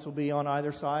elements will be on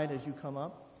either side as you come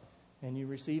up and you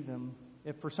receive them.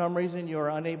 If for some reason you are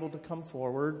unable to come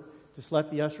forward, just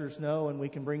let the ushers know and we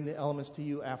can bring the elements to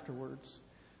you afterwards.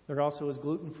 There also is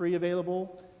gluten-free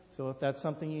available, so if that's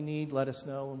something you need, let us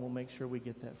know and we'll make sure we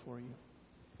get that for you.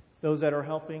 Those that are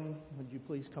helping, would you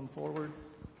please come forward?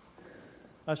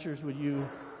 Ushers, would you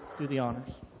do the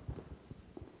honors?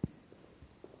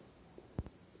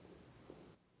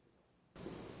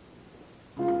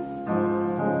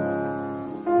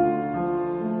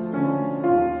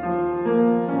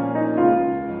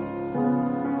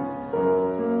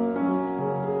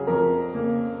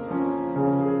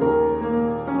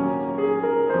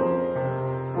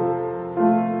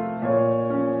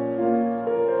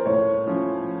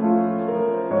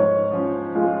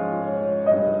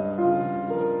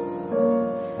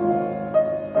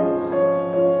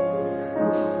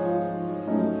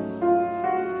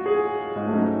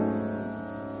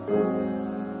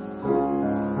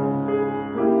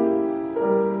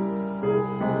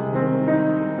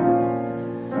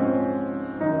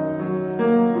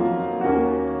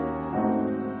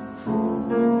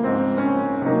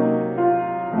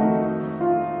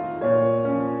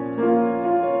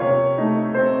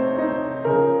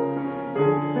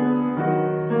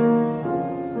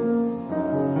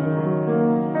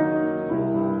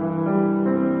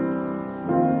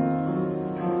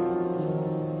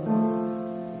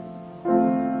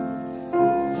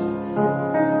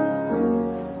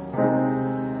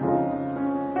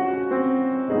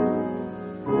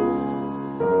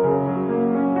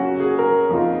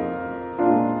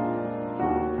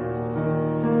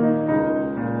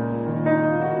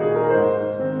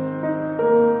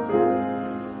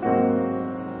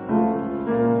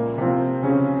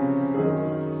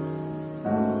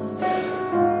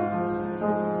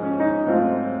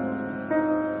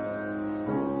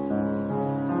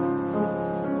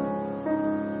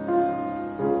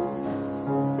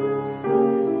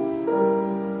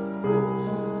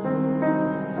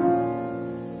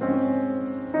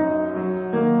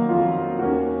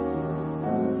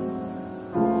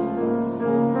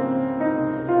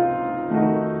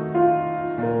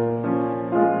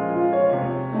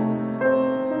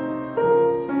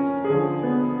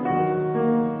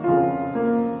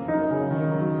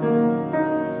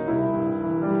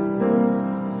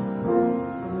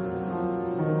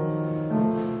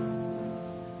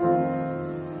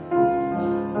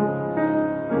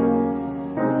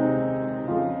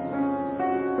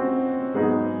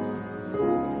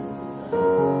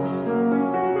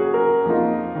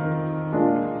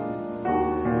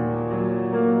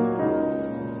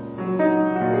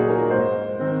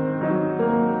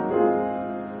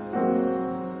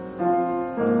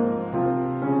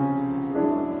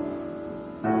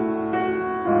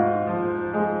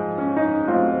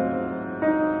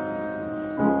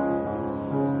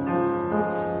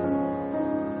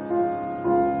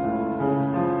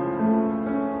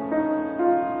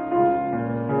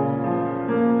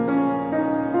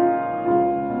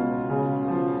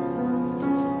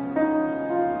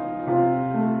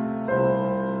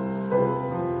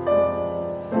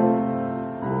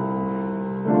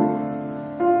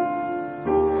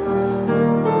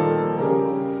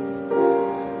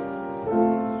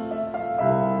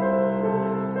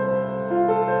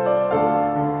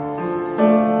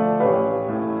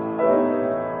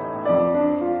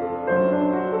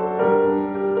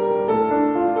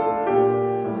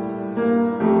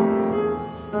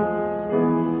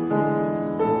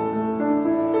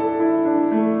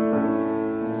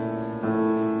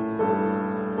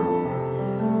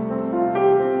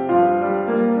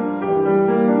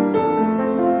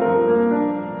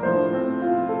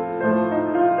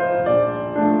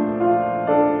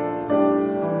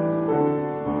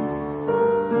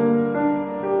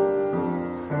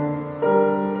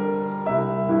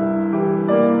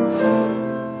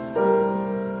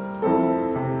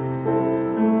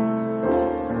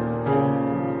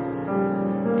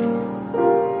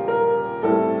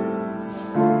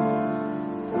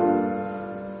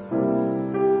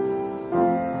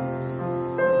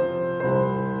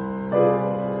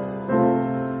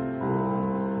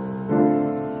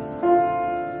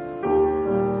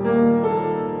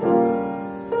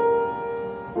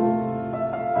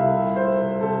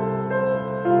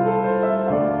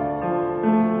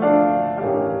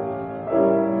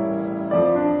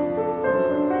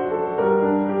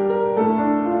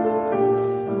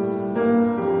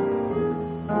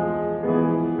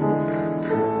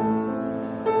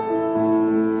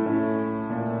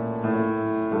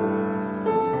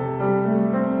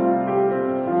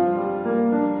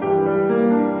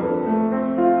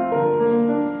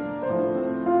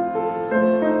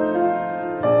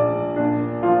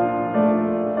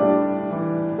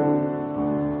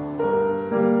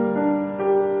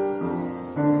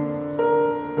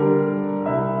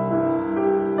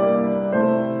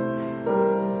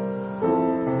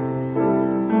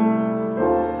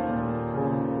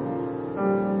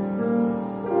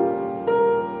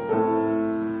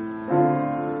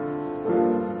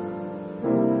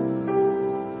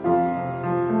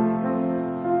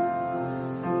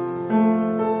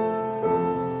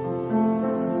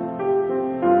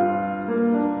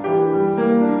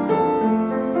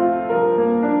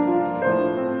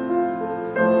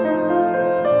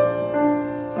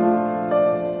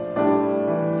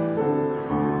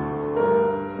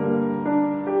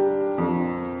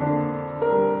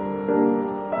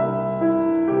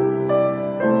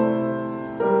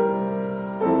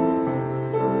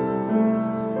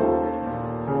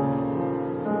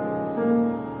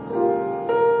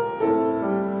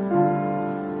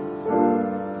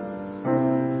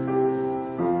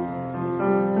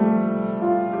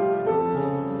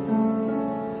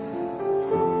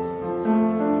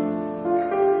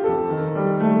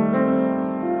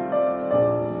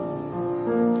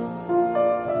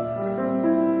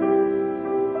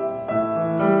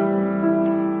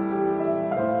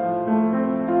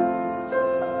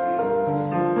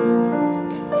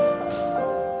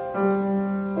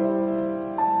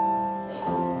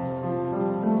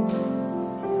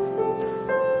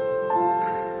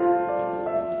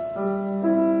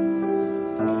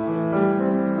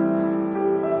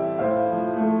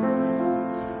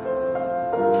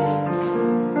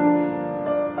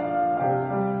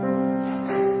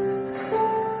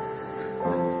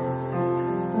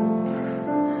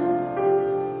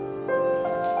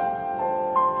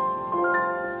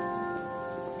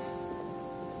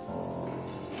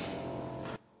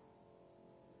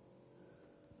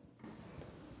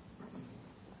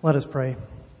 Let us pray.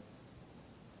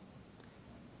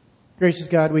 Gracious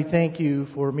God, we thank you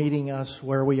for meeting us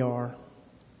where we are,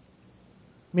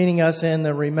 meeting us in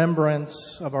the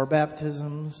remembrance of our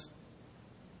baptisms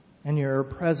and your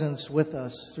presence with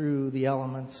us through the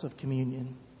elements of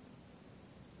communion.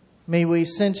 May we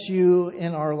sense you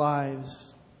in our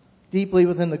lives, deeply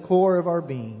within the core of our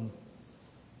being,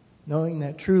 knowing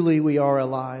that truly we are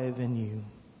alive in you.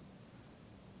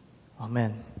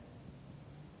 Amen.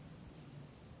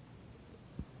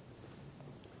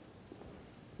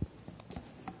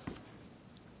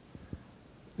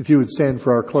 If you would stand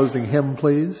for our closing hymn,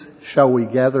 please. Shall We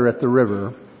Gather at the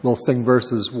River? We'll sing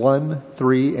verses 1,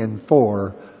 3, and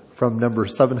 4 from number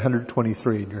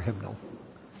 723 in your hymnal.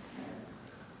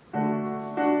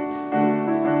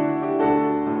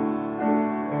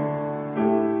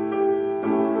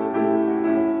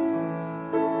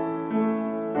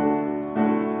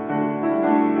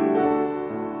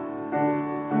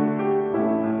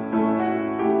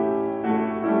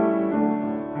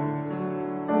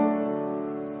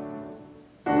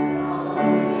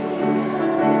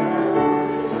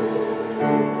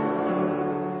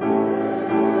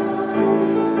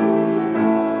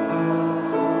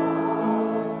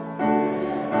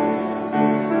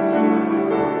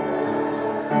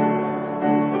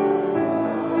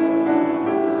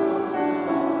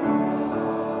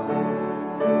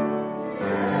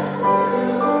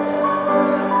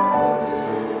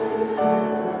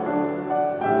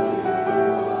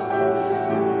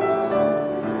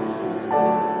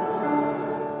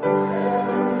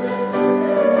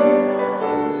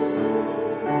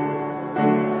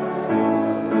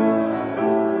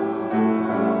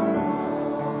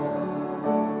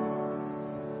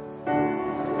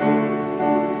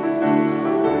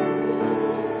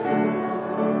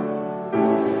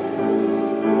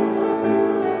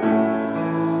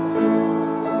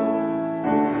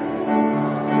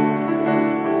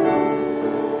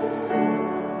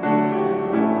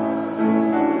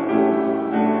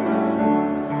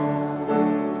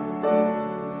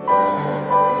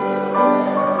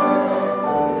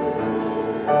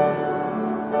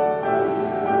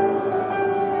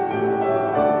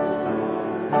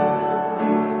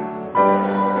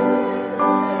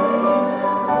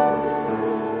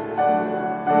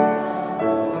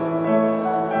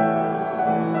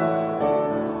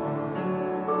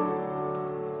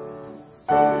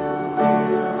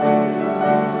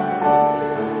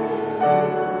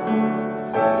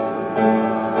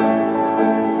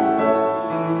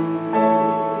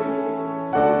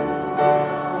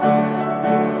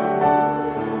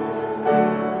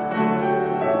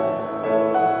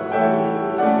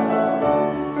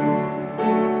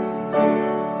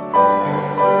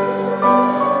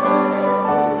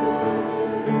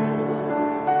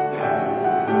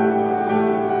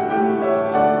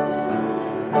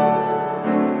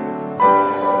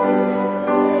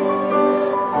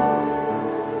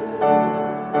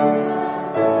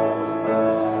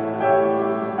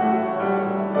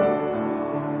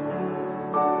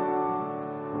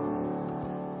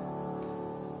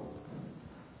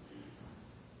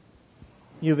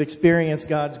 You've experienced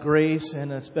God's grace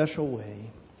in a special way.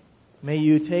 May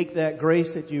you take that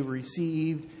grace that you've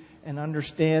received and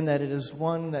understand that it is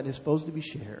one that is supposed to be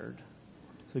shared.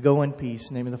 So go in peace.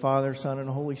 In the name of the Father, Son, and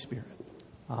Holy Spirit.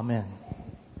 Amen.